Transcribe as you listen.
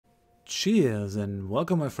Cheers and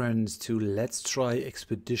welcome my friends to Let's Try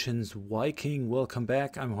Expeditions Viking. Welcome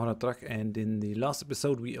back, I'm Horath Drak, and in the last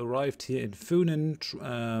episode we arrived here in Funen,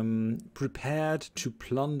 prepared to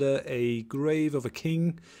plunder a grave of a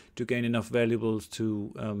king to gain enough valuables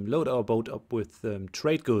to load our boat up with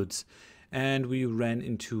trade goods. And we ran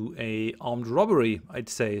into a armed robbery, I'd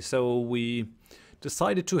say, so we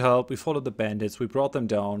decided to help. We followed the bandits, we brought them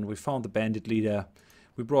down, we found the bandit leader.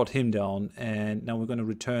 We brought him down, and now we're going to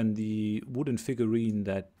return the wooden figurine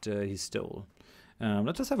that he stole.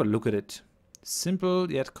 Let's just have a look at it.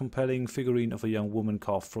 Simple yet compelling figurine of a young woman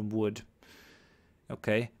carved from wood.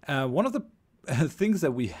 Okay. One of the things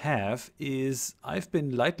that we have is I've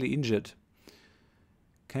been lightly injured.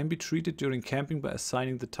 Can be treated during camping by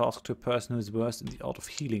assigning the task to a person who is versed in the art of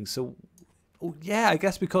healing. So, oh yeah, I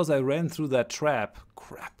guess because I ran through that trap.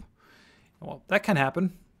 Crap. Well, that can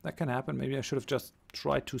happen. That can happen. Maybe I should have just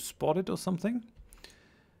tried to spot it or something.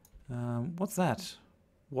 What's that?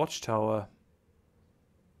 Watchtower.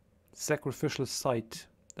 Sacrificial site.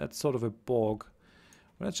 That's sort of a bog.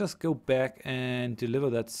 Let's just go back and deliver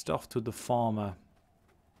that stuff to the farmer.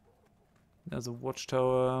 There's a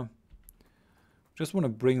watchtower. Just want to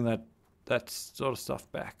bring that sort of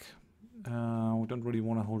stuff back. We don't really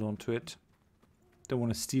want to hold on to it. Don't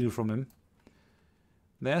want to steal from him.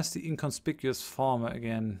 There's the inconspicuous farmer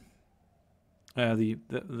again. The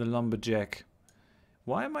lumberjack.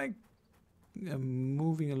 Why am I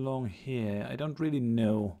moving along here? I don't really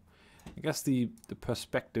know. I guess the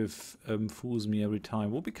perspective fools me every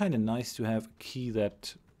time. Would be kind of nice to have a key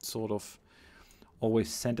that sort of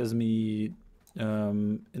always centers me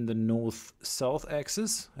in the north-south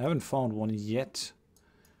axis. I haven't found one yet.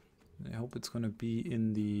 I hope it's going to be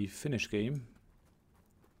in the Finnish game.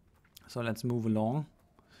 So let's move along.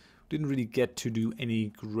 Didn't really get to do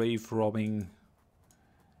any grave robbing.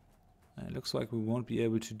 It looks like we won't be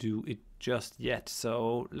able to do it just yet.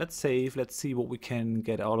 So let's save. Let's see what we can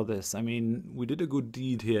get out of this. I mean, we did a good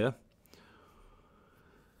deed here.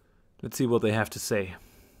 Let's see what they have to say.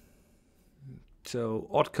 So,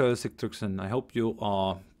 Otkar Sigtryggsson, I hope you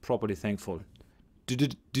are properly thankful.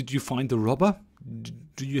 Did you find the robber?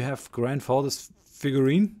 Do you have grandfather's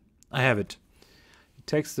figurine? I have it. He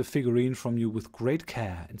takes the figurine from you with great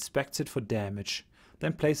care, inspects it for damage,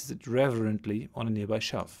 then places it reverently on a nearby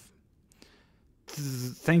shelf.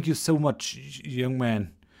 Thank you so much, young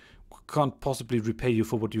man. Can't possibly repay you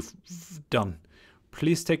for what you've done.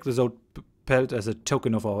 Please take this old pelt as a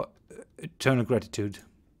token of our eternal gratitude.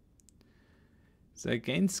 So I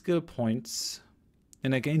gained skill points,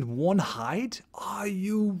 and I gained 1 hide? Are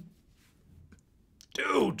you...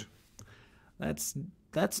 Dude! That's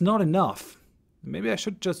not enough. Maybe I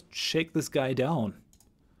should just shake this guy down.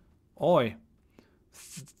 Oi.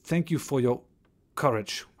 Thank you for your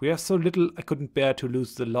courage. We have so little I couldn't bear to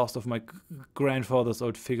lose the last of my grandfather's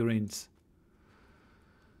old figurines.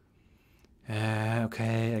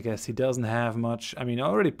 Okay, I guess he doesn't have much. I mean, I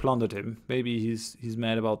already plundered him. Maybe he's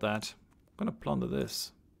mad about that. I'm gonna plunder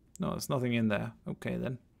this. No, there's nothing in there. Okay,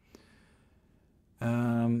 then.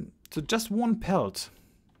 So just 1 pelt.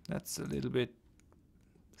 That's a little bit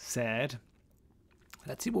sad.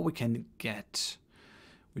 Let's see what we can get.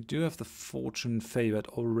 We do have the fortune favored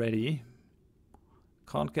already.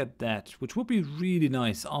 Can't get that, which would be really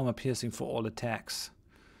nice. Armor piercing for all attacks.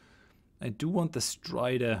 I do want the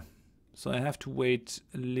strider, so I have to wait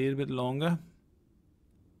a little bit longer.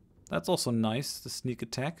 That's also nice, the sneak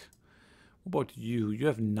attack. What about you? You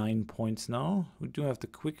have 9 points now. We do have the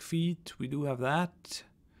quick feet. We do have that.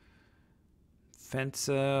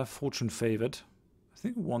 Fencer, fortune favored. I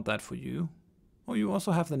think we want that for you. Oh, you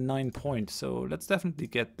also have the 9 points, so let's definitely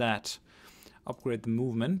get that. Upgrade the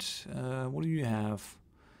movement. What do you have?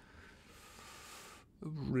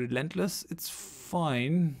 Relentless, it's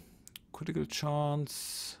fine. Critical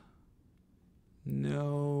chance.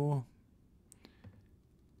 No.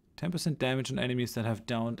 10% damage on enemies that have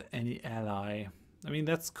downed any ally. I mean,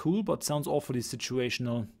 that's cool, but sounds awfully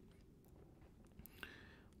situational.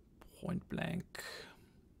 Point blank.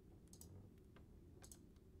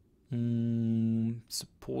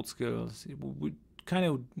 Support skills. We kind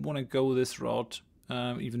of want to go this route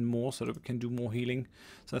even more so that we can do more healing.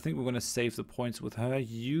 So I think we're going to save the points with her.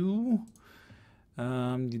 You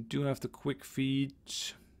do have the quick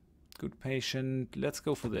feet. Good patient. Let's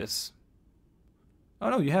go for this. Oh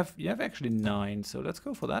no, you have actually 9. So let's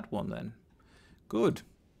go for that one then. Good.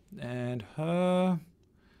 And her.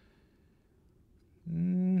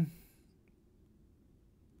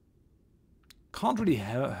 Can't really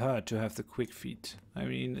hurt to have the quick feet. I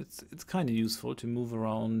mean, it's kind of useful to move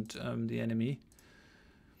around the enemy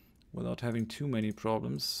without having too many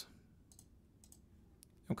problems.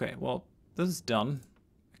 Okay, well, this is done.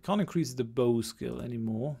 I can't increase the bow skill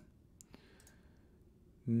anymore.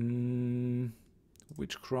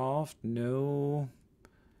 Witchcraft, no.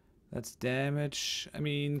 That's damage. I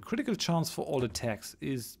mean, critical chance for all attacks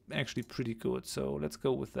is actually pretty good, so let's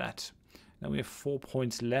go with that. Now we have 4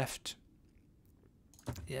 points left.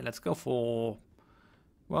 Yeah, let's go for...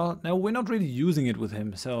 Well, no, we're not really using it with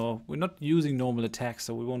him, so we're not using normal attacks,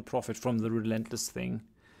 so we won't profit from the relentless thing.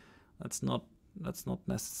 That's not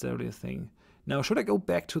necessarily a thing. Now, should I go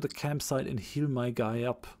back to the campsite and heal my guy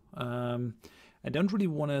up? I don't really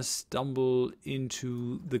want to stumble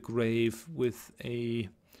into the grave with a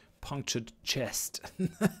punctured chest.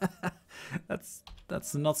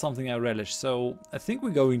 That's not something I relish. So I think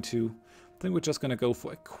we're just going to go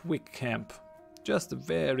for a quick camp. Just a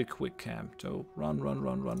very quick camp. So run.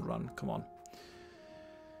 Come on.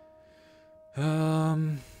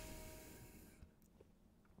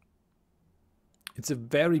 It's a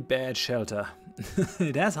very bad shelter.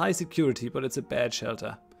 It has high security, but it's a bad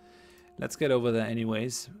shelter. Let's get over there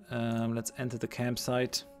anyways. Let's enter the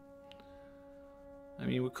campsite. I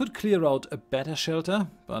mean, we could clear out a better shelter,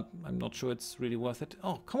 but I'm not sure it's really worth it.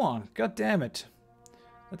 Oh, come on. God damn it.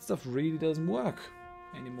 That stuff really doesn't work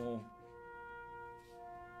anymore.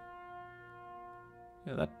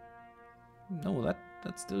 Yeah,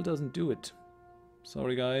 that still doesn't do it.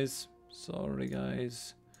 Sorry, guys. Sorry,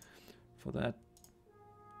 guys, for that.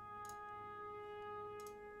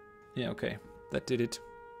 Yeah, okay. That did it.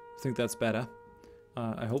 I think that's better.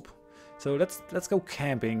 I hope. So let's go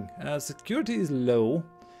camping. Security is low.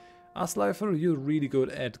 Aslifer, you're really good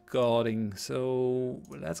at guarding, so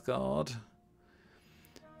let's guard.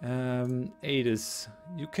 Adis,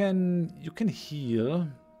 you can heal.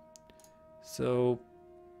 So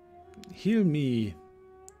heal me.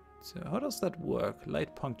 So how does that work?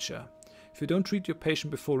 Light puncture. If you don't treat your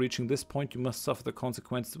patient before reaching this point, you must suffer the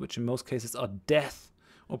consequences, which in most cases are death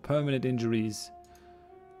or permanent injuries.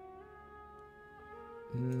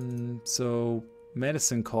 So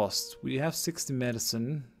medicine costs. We have 60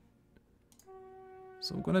 medicine.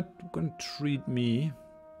 So we're gonna treat me.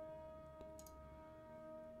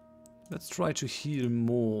 Let's try to heal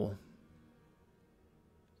more.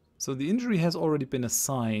 So the injury has already been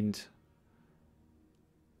assigned.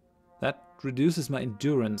 That reduces my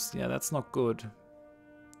endurance. Yeah, that's not good.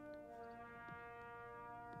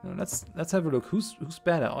 No, let's have a look. Who's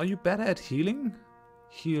better? Are you better at healing?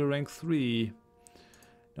 Heal rank 3.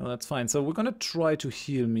 No, that's fine. So we're gonna try to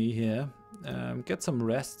heal me here. Get some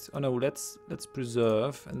rest. Oh no, let's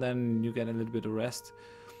preserve, and then you get a little bit of rest.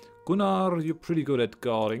 Gunnar, you're pretty good at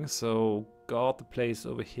guarding, so guard the place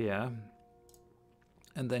over here.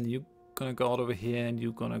 And then you're gonna guard over here, and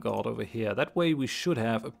you're gonna guard over here. That way we should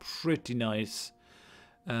have a pretty nice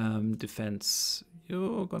defense.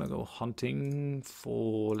 You're gonna go hunting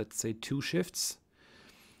for, let's say, 2 shifts.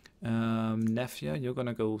 Nefia, you're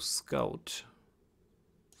gonna go scout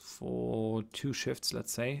for 2 shifts,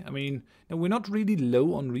 let's say. I mean, no, we're not really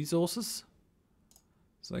low on resources,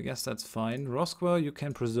 so I guess that's fine. Rosqua, you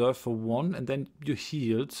can preserve for 1, and then you're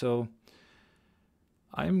healed, so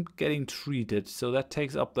I'm getting treated, so that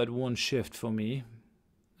takes up that 1 shift for me.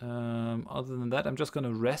 Other than that, I'm just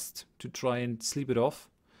gonna rest to try and sleep it off.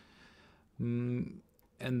 And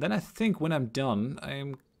then I think when I'm done,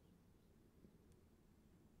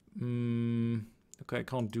 okay, I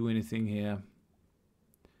can't do anything here.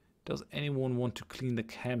 Does anyone want to clean the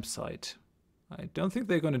campsite? I don't think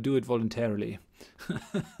they're going to do it voluntarily.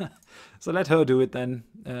 So let her do it then.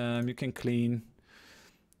 You can clean.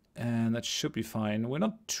 And that should be fine. We're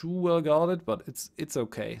not too well guarded, but it's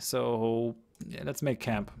okay. So yeah, let's make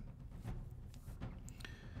camp.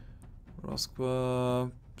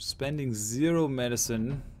 Rosqua spending 0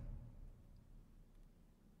 medicine.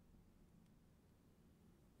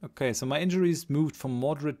 Okay, so my injuries moved from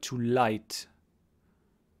moderate to light.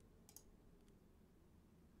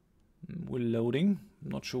 We're loading.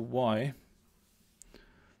 I'm not sure why.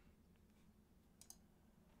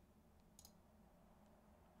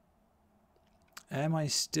 Am I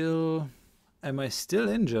still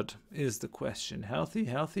injured is the question. Healthy,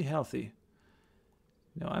 healthy, healthy.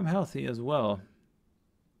 No, I'm healthy as well.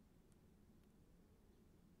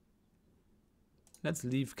 Let's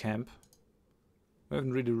leave camp. We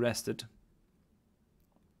haven't really rested.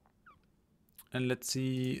 And let's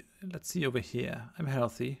see over here. I'm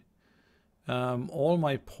healthy. All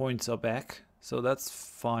my points are back, so that's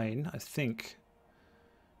fine. I think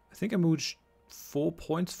I moved 4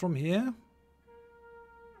 points from here.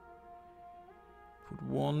 Put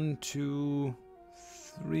 1, 2,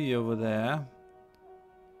 3 over there,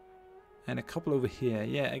 and a couple over here.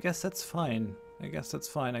 Yeah, I guess that's fine. I guess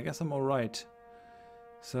I'm all right.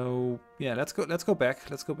 So yeah, let's go back.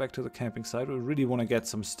 Let's go back to the camping site. We really want to get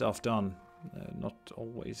some stuff done, not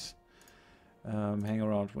always hang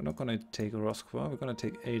around. We're not going to take Roskva. We're going to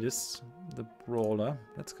take Adis, the brawler.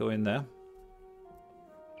 Let's go in there.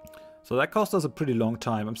 So that cost us a pretty long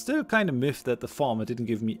time. I'm still kind of miffed that the farmer didn't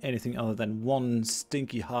give me anything other than one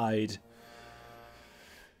stinky hide.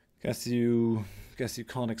 Guess you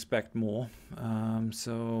can't expect more.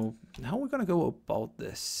 So how are we gonna go about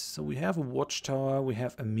this? So we have a watchtower, we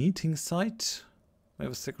have a meeting site, we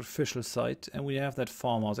have a sacrificial site, and we have that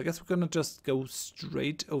farmhouse. I guess we're gonna just go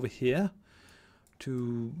straight over here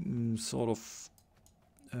to sort of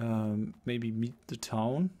maybe meet the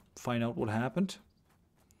town, find out what happened.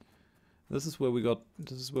 This is where we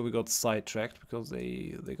got sidetracked because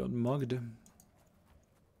they got mugged.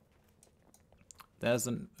 There's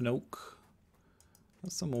an oak.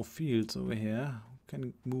 There's some more fields over here.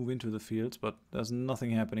 Can move into the fields, but there's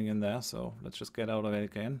nothing happening in there, so let's just get out of it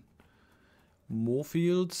again. More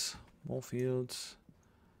fields. More fields.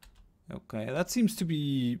 Okay, that seems to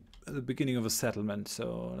be the beginning of a settlement,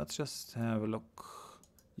 so let's just have a look.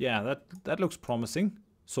 Yeah, that looks promising,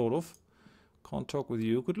 sort of. Can't talk with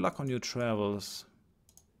you. Good luck on your travels.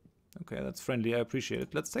 Okay, that's friendly. I appreciate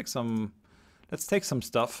it. Let's take some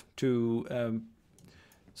stuff to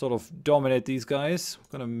sort of dominate these guys. I'm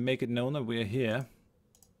gonna make it known that we're here.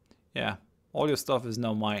 Yeah, all your stuff is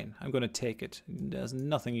now mine. I'm gonna take it. There's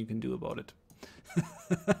nothing you can do about it.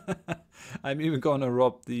 I'm even gonna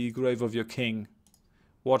rob the grave of your king.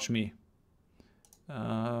 Watch me.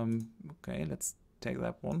 Okay, let's take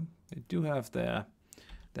that one. They do have their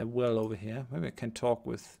well over here. Maybe I can talk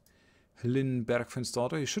with Hlyn Bergfin's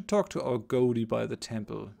daughter. You should talk to our Godi by the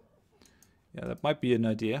temple. Yeah, that might be an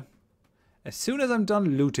idea. As soon as I'm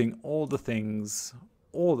done looting all the things.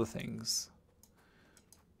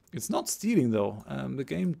 It's not stealing though. The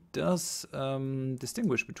game does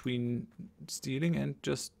distinguish between stealing and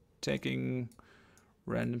just taking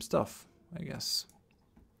random stuff, I guess.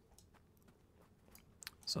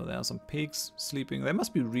 So there are some pigs sleeping. They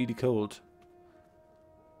must be really cold.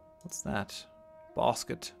 What's that?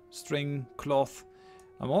 Basket, string, cloth.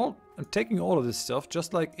 I'm taking all of this stuff,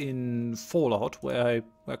 just like in Fallout, where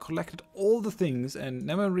I collected all the things and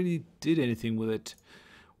never really did anything with it.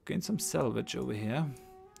 Gain some salvage over here.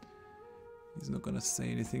 He's not gonna say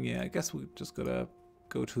anything. Yeah, I guess we just gotta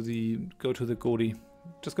go to the Godi.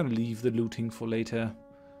 Just gonna leave the looting for later.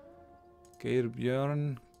 Geir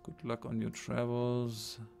Björn, good luck on your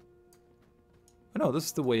travels. Oh no, this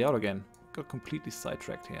is the way out again. Got completely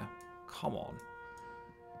sidetracked here. Come on.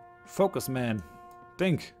 Focus, man.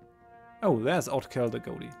 Think. Oh, there's Outkel the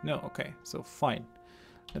Godi. No, okay, so fine.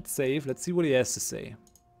 Let's save. Let's see what he has to say.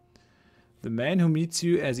 The man who meets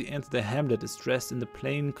you as you enter the hamlet is dressed in the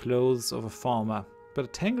plain clothes of a farmer, but a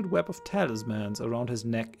tangled web of talismans around his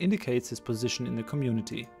neck indicates his position in the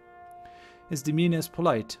community. His demeanor is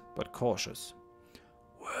polite, but cautious.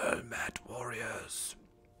 Well met, warriors.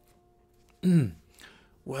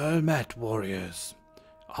 Well met, warriors.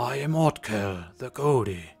 I am Outkel the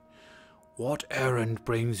Godi. What errand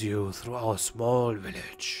brings you through our small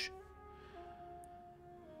village?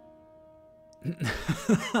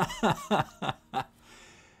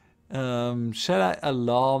 Shall I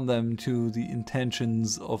alarm them to the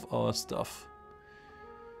intentions of our stuff?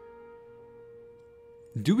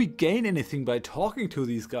 Do we gain anything by talking to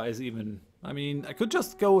these guys even? I mean, I could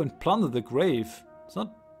just go and plunder the grave. It's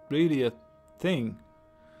not really a thing.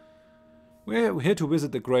 We're here to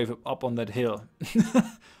visit the grave up on that hill.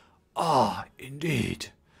 Ah,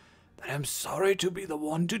 indeed. Then I'm sorry to be the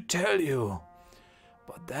one to tell you.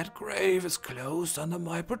 But that grave is closed under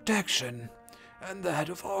my protection and that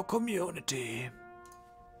of our community.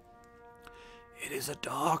 It is a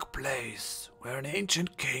dark place where an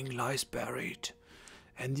ancient king lies buried,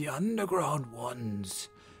 and the underground ones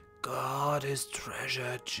guard his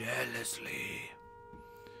treasure jealously.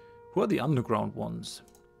 Who are the underground ones?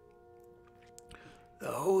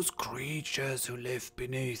 Those creatures who live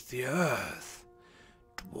beneath the earth.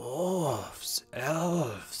 Dwarves,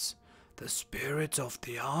 elves, the spirits of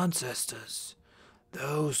the ancestors.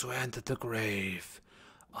 Those who entered the grave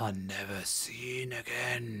are never seen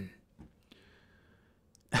again.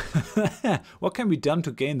 What can be done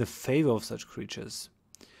to gain the favor of such creatures?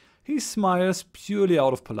 He smiles purely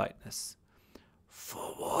out of politeness.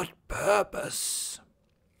 For what purpose?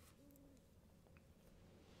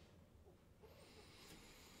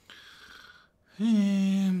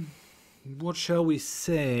 What shall we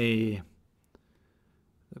say?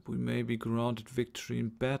 That we may be granted victory in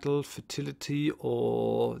battle, fertility,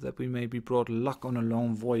 or that we may be brought luck on a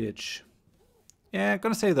long voyage. Yeah, I'm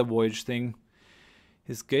gonna say the voyage thing.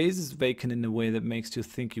 His gaze is vacant in a way that makes you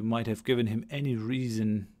think you might have given him any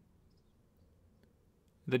reason.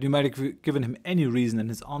 That you might have given him any reason and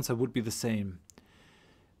his answer would be the same.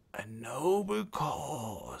 A noble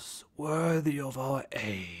cause, worthy of our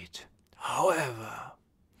aid. However,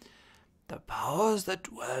 the powers that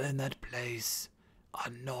dwell in that place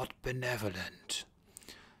are not benevolent.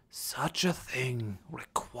 Such a thing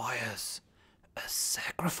requires a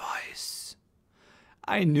sacrifice.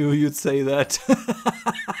 I knew you'd say that.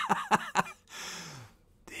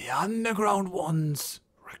 The underground ones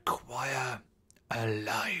require a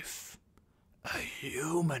life. A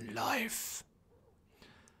human life.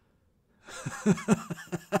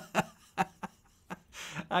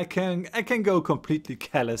 I can go completely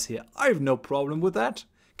callous here. I have no problem with that.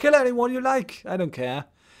 Kill anyone you like. I don't care.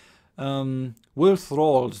 Will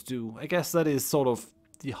thralls do? I guess that is sort of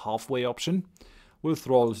the halfway option. Will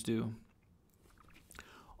thralls do?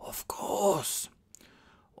 Of course.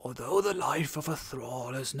 Although the life of a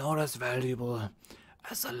thrall is not as valuable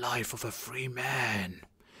as the life of a free man,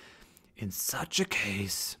 in such a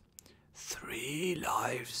case, 3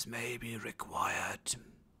 lives may be required.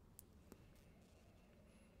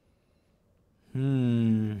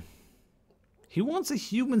 He wants a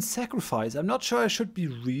human sacrifice. I'm not sure I should be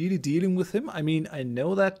really dealing with him. I mean, I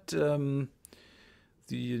know that the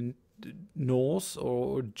Norse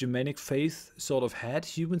or Germanic faith sort of had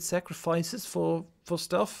human sacrifices for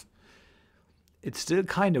stuff. It's still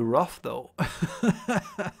kind of rough, though.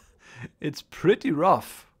 It's pretty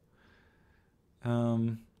rough.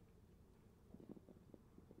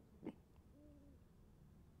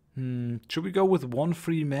 Should we go with 1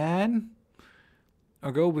 free man?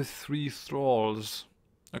 Or go with 3 thralls?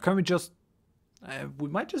 Or can we just... we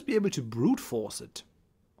might just be able to brute force it.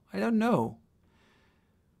 I don't know.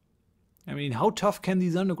 I mean, how tough can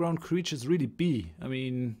these underground creatures really be? I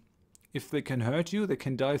mean, if they can hurt you, they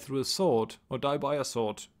can die through a sword. Or die by a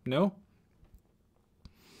sword. No?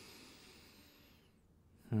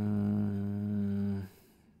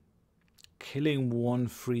 Killing 1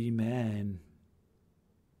 free man.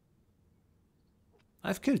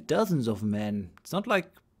 I've killed dozens of men. It's not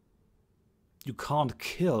like you can't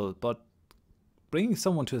kill, but bringing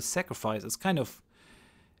someone to a sacrifice is kind of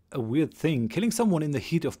a weird thing. Killing someone in the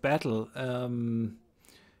heat of battle,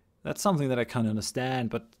 that's something that I can't understand,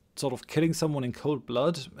 but sort of killing someone in cold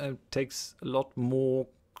blood takes a lot more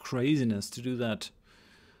craziness to do that.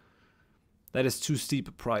 That is too steep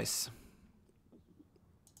a price.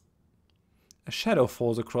 A shadow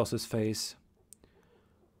falls across his face.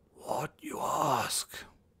 What you ask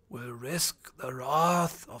will risk the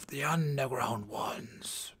wrath of the underground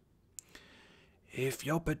ones. If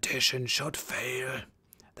your petition should fail,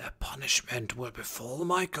 the punishment will befall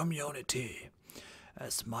my community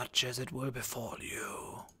as much as it will befall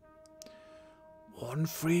you. 1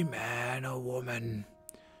 free man or woman,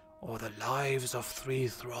 or the lives of 3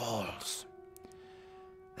 thralls.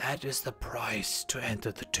 That is the price to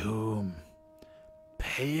enter the tomb.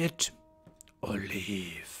 Pay it or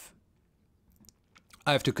leave.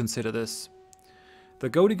 I have to consider this. The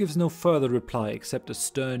goatee gives no further reply except a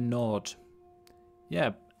stern nod.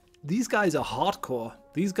 Yeah, these guys are hardcore.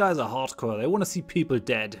 These guys are hardcore. They want to see people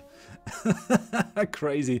dead.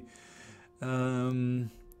 Crazy.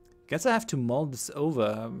 Guess I have to mull this over.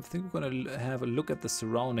 I think we're going to have a look at the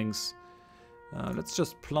surroundings. Let's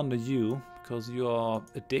just plunder you, because you are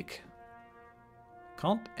a dick.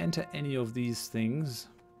 Can't enter any of these things.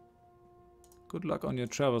 Good luck on your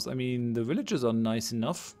travels. I mean, the villagers are nice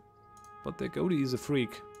enough, but their goatee is a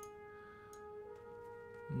freak.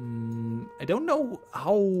 I don't know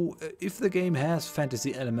how, if the game has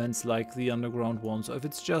fantasy elements like the underground ones, or if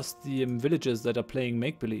it's just the villagers that are playing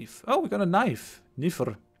make-believe. Oh, we got a knife.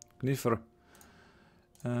 Kniffer.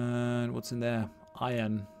 And what's in there?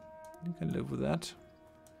 Iron. You can live with that.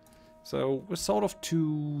 So we're sort of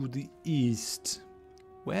to the east.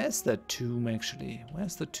 Where's that tomb, actually?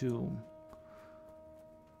 Where's the tomb?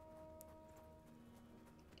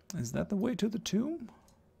 Is that the way to the tomb?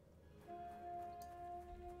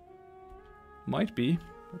 Might be.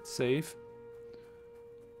 Let's save.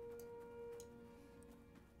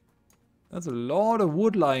 There's a lot of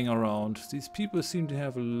wood lying around. These people seem to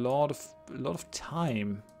have a lot of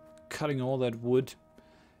time cutting all that wood,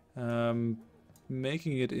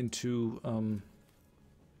 making it into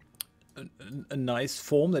a nice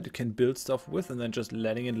form that you can build stuff with, and then just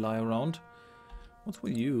letting it lie around. What's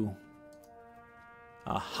with you?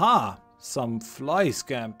 Aha! Some fly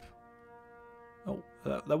scamp. Oh,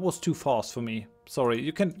 that was too fast for me. Sorry,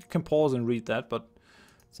 you can pause and read that, but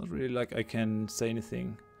it's not really like I can say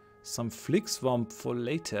anything. Some flick swamp for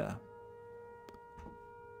later.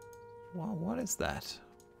 Wow, what is that?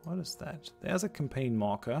 What is that? There's a campaign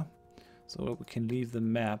marker, so that we can leave the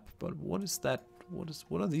map. But what is that?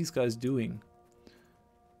 What are these guys doing?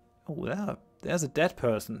 Oh, there's a dead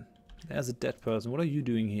person. There's a dead person. What are you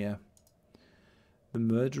doing here? The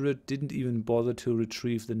murderer didn't even bother to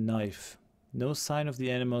retrieve the knife. No sign of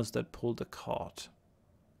the animals that pulled the cart.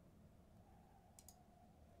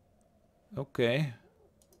 Okay.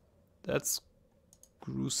 That's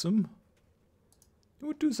gruesome. Who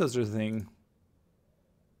would do such a thing?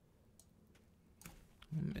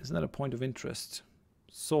 Isn't that a point of interest?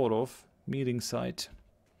 Sort of. Meeting site.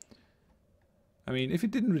 I mean, if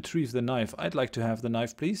it didn't retrieve the knife, I'd like to have the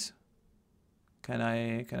knife, please. Can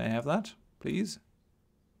I have that, please?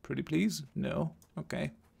 Pretty please? No.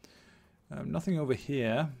 Okay. Nothing over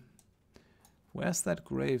here. Where's that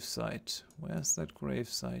grave site? Where's that grave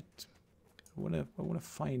site? I wanna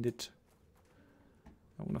find it.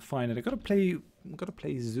 I wanna find it. I gotta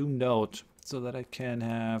play zoomed out so that I can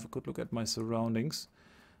have a good look at my surroundings.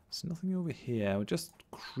 There's nothing over here. We're just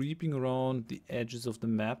creeping around the edges of the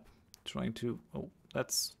map, trying to. Oh,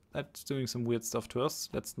 that's doing some weird stuff to us.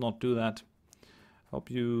 Let's not do that.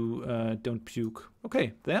 Hope you don't puke.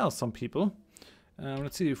 Okay, there are some people.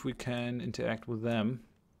 Let's see if we can interact with them.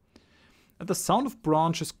 At the sound of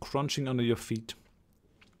branches crunching under your feet,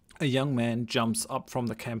 a young man jumps up from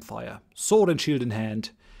the campfire, sword and shield in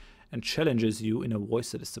hand, and challenges you in a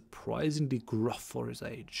voice that is surprisingly gruff for his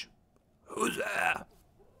age. Who's there?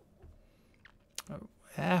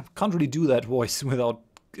 Can't really do that voice without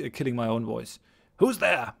killing my own voice. Who's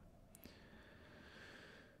there?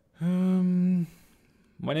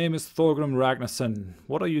 My name is Thorgrim Ragnarsson.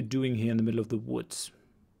 What are you doing here in the middle of the woods?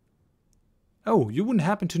 Oh, you wouldn't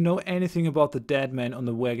happen to know anything about the dead man on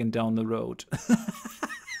the wagon down the road.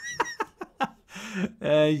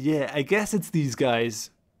 Yeah, I guess it's these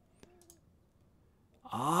guys.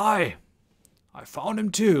 Aye, I found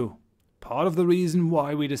him too. Part of the reason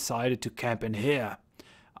why we decided to camp in here.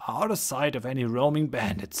 Out of sight of any roaming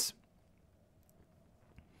bandits.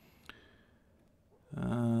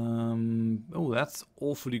 Oh, that's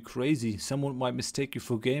awfully crazy. Someone might mistake you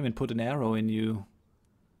for game and put an arrow in you.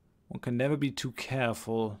 One can never be too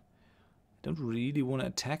careful. I don't really want to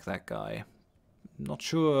attack that guy. I'm not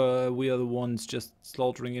sure we are the ones just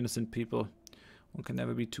slaughtering innocent people. One can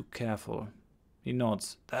never be too careful. He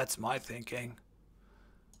nods. That's my thinking.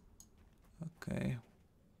 Okay.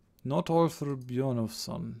 Not Arthur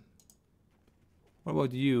Bjornofsson. What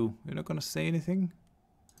about you? You're not gonna say anything?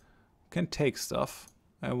 Can take stuff.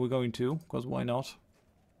 And we're going to, because why not?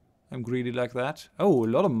 I'm greedy like that. Oh, a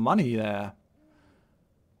lot of money there.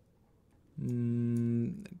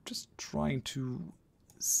 Just trying to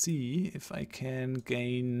see if I can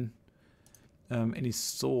gain any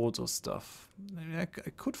swords or stuff. I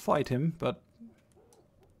could fight him, but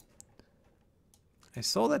I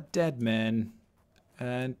saw that dead man.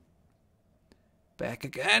 And back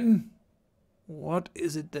again? What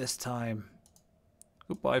is it this time?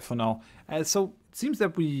 Goodbye for now. So it seems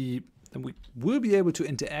that we will be able to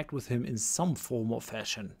interact with him in some form or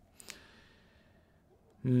fashion.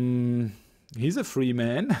 He's a free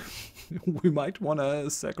man. We might want to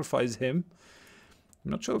sacrifice him.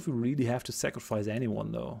 I'm not sure if we really have to sacrifice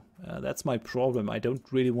anyone though. That's my problem. I don't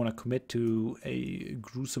really want to commit to a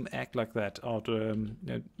gruesome act like that out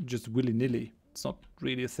just willy-nilly. It's not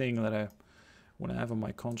really a thing that I want to have on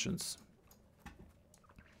my conscience.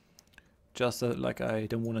 Just like I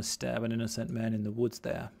don't want to stab an innocent man in the woods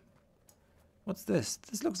there. What's this?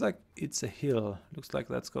 This looks like it's a hill. Looks like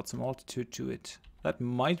that's got some altitude to it. That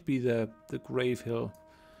might be the grave hill.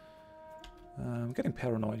 I'm getting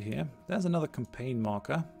paranoid here. There's another campaign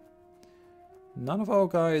marker. None of our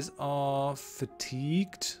guys are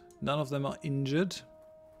fatigued. None of them are injured.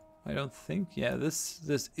 I don't think. Yeah, this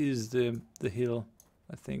is the hill,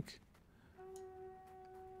 I think.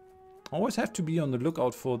 Always have to be on the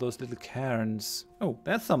lookout for those little cairns. Oh,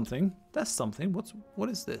 that's something. That's something. What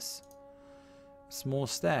is this? Small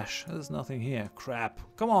stash. There's nothing here. Crap.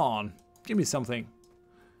 Come on. Give me something.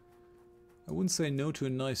 I wouldn't say no to a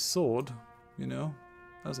nice sword, you know.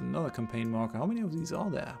 There's another campaign marker. How many of these are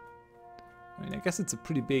there? I mean, I guess it's a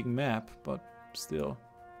pretty big map, but still.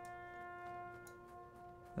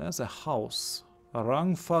 There's a house.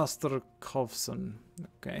 Rangfaster Kovsen.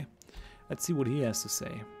 Okay. Let's see what he has to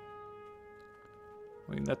say.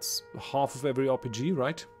 I mean, that's half of every RPG,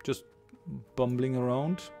 right? Just bumbling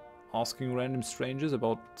around, asking random strangers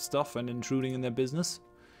about stuff and intruding in their business.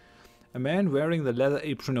 A man wearing the leather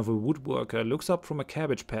apron of a woodworker looks up from a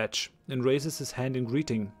cabbage patch and raises his hand in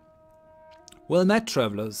greeting. Well met,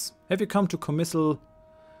 travelers. Have you come to commission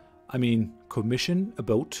a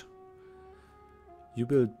boat? You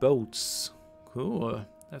build boats. Cool.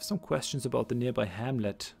 I have some questions about the nearby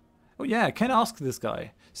hamlet. Oh yeah, I can ask this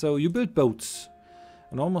guy. So you build boats.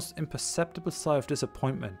 An almost imperceptible sigh of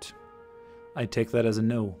disappointment. I take that as a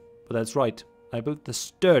no. But that's right. I built the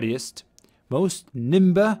sturdiest, most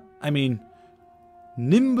nimble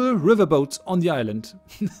riverboats on the island.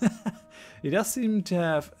 He does seem to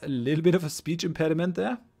have a little bit of a speech impediment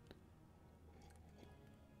there.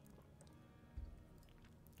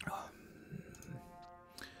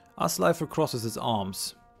 Aslifer crosses his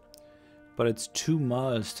arms, but it's 2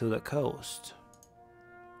 miles to the coast.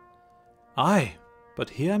 Aye,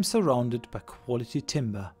 but here I'm surrounded by quality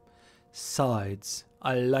timber. Sides,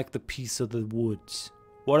 I like the piece of the woods.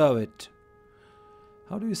 What of it?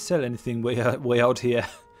 How do you sell anything way out here?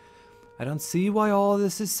 I don't see why all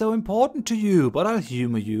this is so important to you, but I'll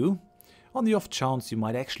humor you. On the off chance you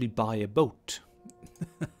might actually buy a boat.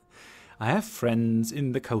 I have friends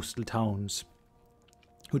in the coastal towns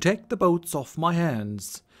who take the boats off my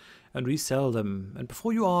hands and resell them, and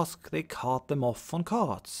before you ask, they cart them off on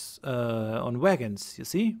carts, on wagons, you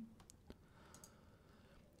see?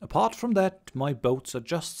 Apart from that, my boats are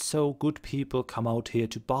just so good people come out here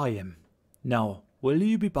to buy them. Now, will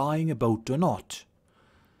you be buying a boat or not?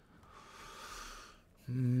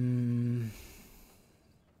 There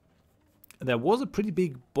was a pretty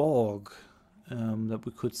big bog that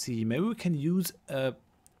we could see. Maybe we can use a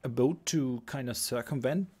boat to kind of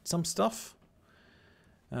circumvent some stuff.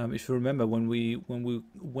 If you remember when we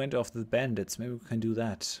went after the bandits, maybe we can do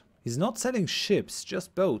that. He's not selling ships,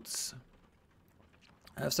 just boats.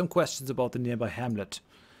 I have some questions about the nearby hamlet.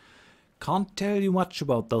 Can't tell you much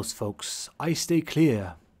about those folks. I stay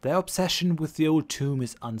clear. Their obsession with the old tomb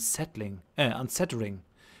is unsettling.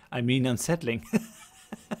 I mean unsettling.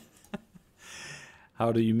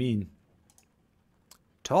 How do you mean?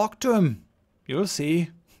 Talk to him. You'll see.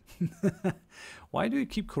 Why do you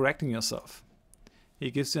keep correcting yourself?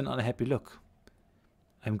 He gives you an unhappy look.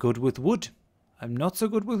 I'm good with wood. I'm not so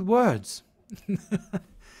good with words.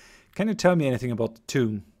 Can you tell me anything about the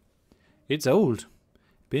tomb? It's old.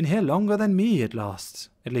 Been here longer than me at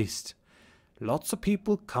least. Lots of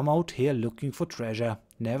people come out here looking for treasure.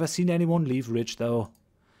 Never seen anyone leave rich though.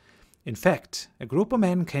 In fact, a group of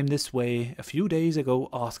men came this way a few days ago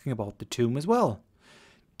asking about the tomb as well.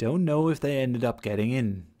 Don't know if they ended up getting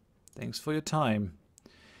in. Thanks for your time.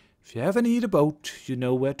 If you ever need a boat, you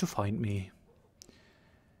know where to find me.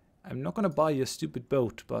 I'm not gonna buy your stupid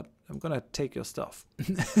boat, but I'm gonna take your stuff.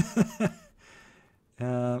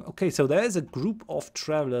 Okay, so there is a group of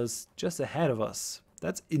travelers just ahead of us.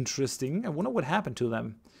 That's interesting. I wonder what happened to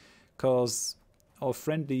them. Because our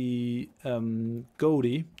friendly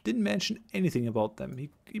Goldie didn't mention anything about them.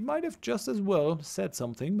 He might have just as well said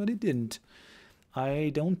something, but he didn't.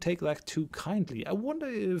 I don't take that too kindly. I wonder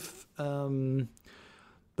if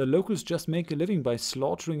the locals just make a living by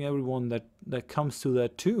slaughtering everyone that comes to their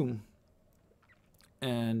tomb.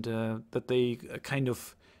 And that they are kind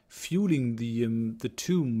of fueling the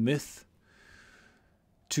tomb myth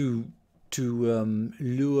to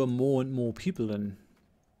lure more and more people in.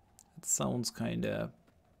 It sounds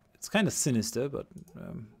it's kind of sinister, but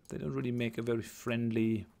they don't really make a very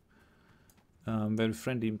friendly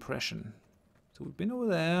impression. So we've been over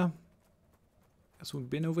there. Guess we've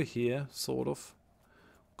been over here, sort of.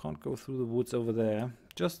 Can't go through the woods over there.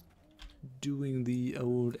 Just doing the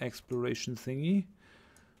old exploration thingy.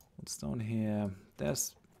 What's down here?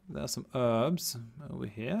 There's some herbs over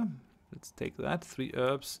here. Let's take that. 3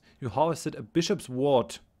 herbs. You harvested a bishop's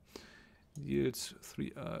wart. Yields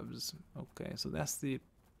 3 herbs. Okay, so that's the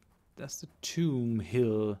tomb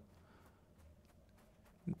hill.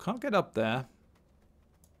 You can't get up there.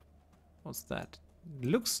 What's that? It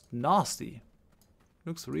looks nasty.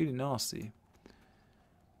 Looks really nasty.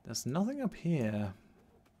 There's nothing up here.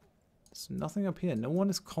 There's nothing up here. No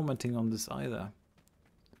one is commenting on this either.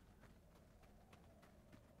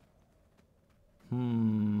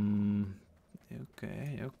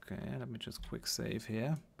 Okay. Let me just quick save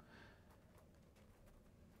here.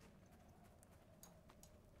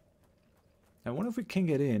 I wonder if we can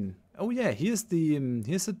get in. Oh yeah, here's the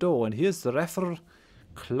door, and here's the Reffer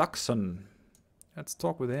Cluxon. Let's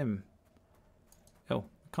talk with him. Oh,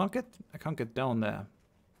 I can't get down there.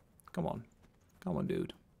 Come on,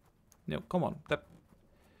 dude. No, come on.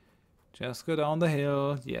 Just go down the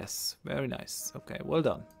hill. Yes, very nice. Okay, well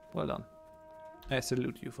done. I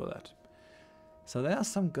salute you for that. So there are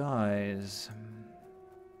some guys.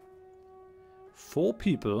 4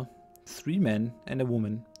 people, 3 men and a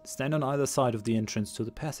woman, stand on either side of the entrance to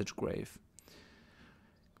the passage grave,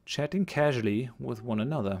 chatting casually with one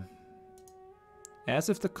another. As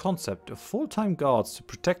if the concept of full-time guards to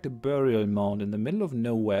protect a burial mound in the middle of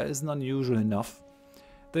nowhere isn't unusual enough,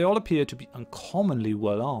 they all appear to be uncommonly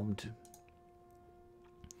well armed.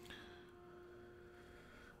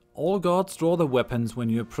 All guards draw their weapons when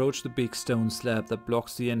you approach the big stone slab that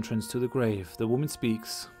blocks the entrance to the grave. The woman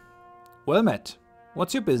speaks. Well met.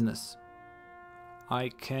 What's your business? I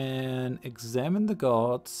can examine the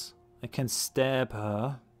guards. I can stab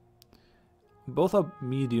her. Both are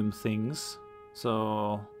medium things.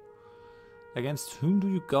 So, against whom do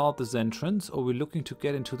you guard this entrance, or are we looking to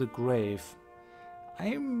get into the grave?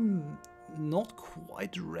 I'm not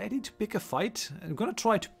quite ready to pick a fight. I'm gonna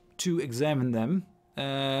try to examine them.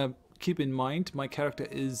 Keep in mind, my character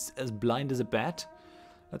is as blind as a bat.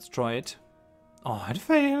 Let's try it. Oh, it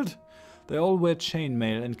failed! They all wear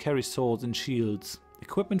chainmail and carry swords and shields.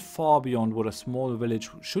 Equipment far beyond what a small village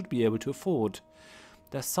should be able to afford.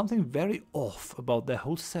 There's something very off about their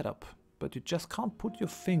whole setup, but you just can't put your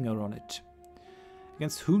finger on it.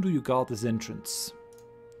 Against whom do you guard this entrance?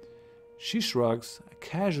 She shrugs, a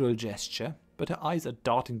casual gesture, but her eyes are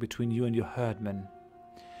darting between you and your herdmen.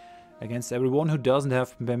 Against everyone who doesn't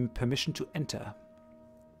have permission to enter.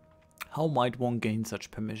 How might one gain such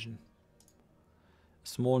permission? A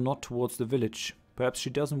small nod towards the village. Perhaps she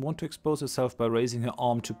doesn't want to expose herself by raising her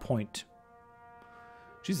arm to point.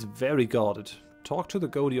 She's very guarded. Talk to the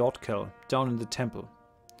Godi Otkel down in the temple.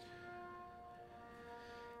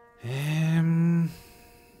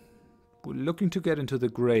 We're looking to get into the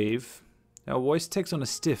grave. Her voice takes on a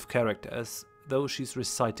stiff character as though she's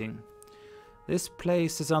reciting. This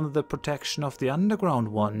place is under the protection of the underground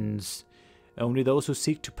ones. Only those who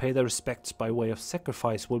seek to pay their respects by way of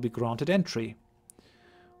sacrifice will be granted entry.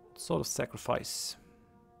 What sort of sacrifice?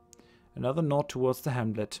 Another nod towards the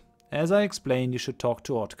hamlet. As I explained, you should talk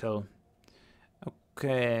to Otkel.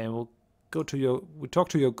 Okay, we talk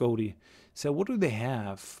to your Godi. So what do they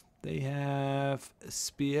have? They have a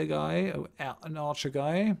spear guy, an archer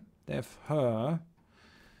guy. They have her.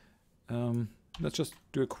 Let's just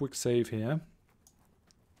do a quick save here.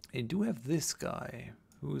 They do have this guy,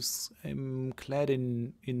 who's clad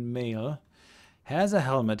in mail, has a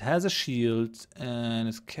helmet, has a shield, and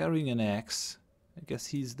is carrying an axe. I guess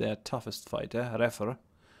he's their toughest fighter, Refer.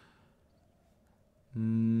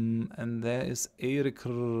 And there is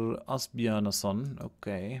Eirikr Asbjarnarson.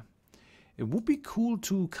 Okay. It would be cool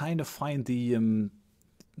to kind of find the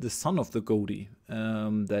son of the Godi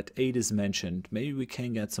that Adis mentioned. Maybe we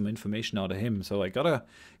can get some information out of him. So I gotta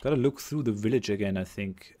look through the village again, I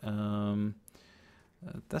think.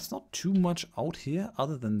 That's not too much out here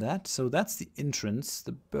other than that. So that's the entrance,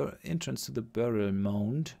 entrance to the burial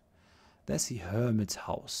mound. There's the hermit's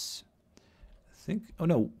house. I think, oh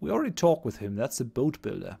no, we already talked with him. That's the boat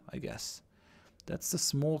builder, I guess. That's the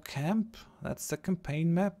small camp. That's the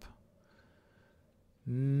campaign map.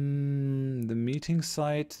 The meeting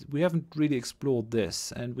site. We haven't really explored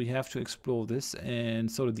this, and we have to explore this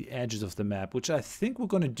and sort of the edges of the map, which I think we're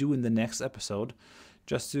going to do in the next episode,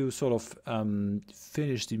 just to sort of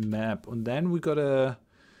finish the map. And then we gotta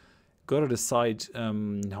decide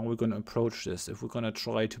how we're going to approach this. If we're going to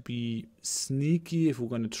try to be sneaky, if we're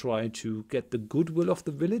going to try to get the goodwill of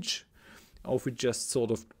the village, or if we just sort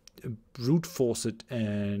of brute force it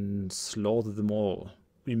and slaughter them all.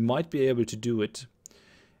 We might be able to do it.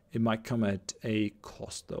 It might come at a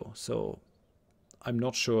cost though, so I'm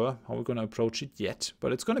not sure how we're going to approach it yet,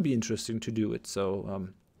 but it's going to be interesting to do it. So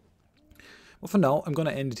well, for now, I'm going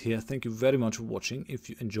to end it here. Thank you very much for watching. If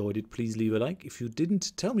you enjoyed it, please leave a like. If you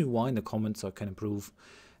didn't, tell me why in the comments so I can improve.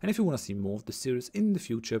 And if you want to see more of the series in the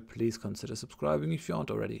future, please consider subscribing if you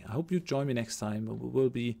aren't already. I hope you join me next time, when we will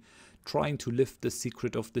be trying to lift the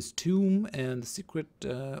secret of this tomb and the secret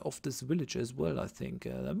of this village as well, I think.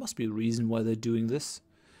 There must be a reason why they're doing this.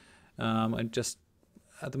 And just,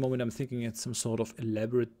 at the moment, I'm thinking it's some sort of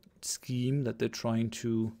elaborate scheme that they're trying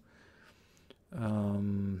to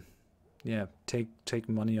yeah, take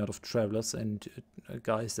money out of travelers and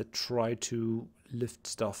guys that try to lift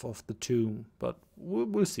stuff off the tomb. But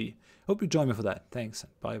we'll see. Hope you join me for that. Thanks.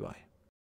 Bye bye.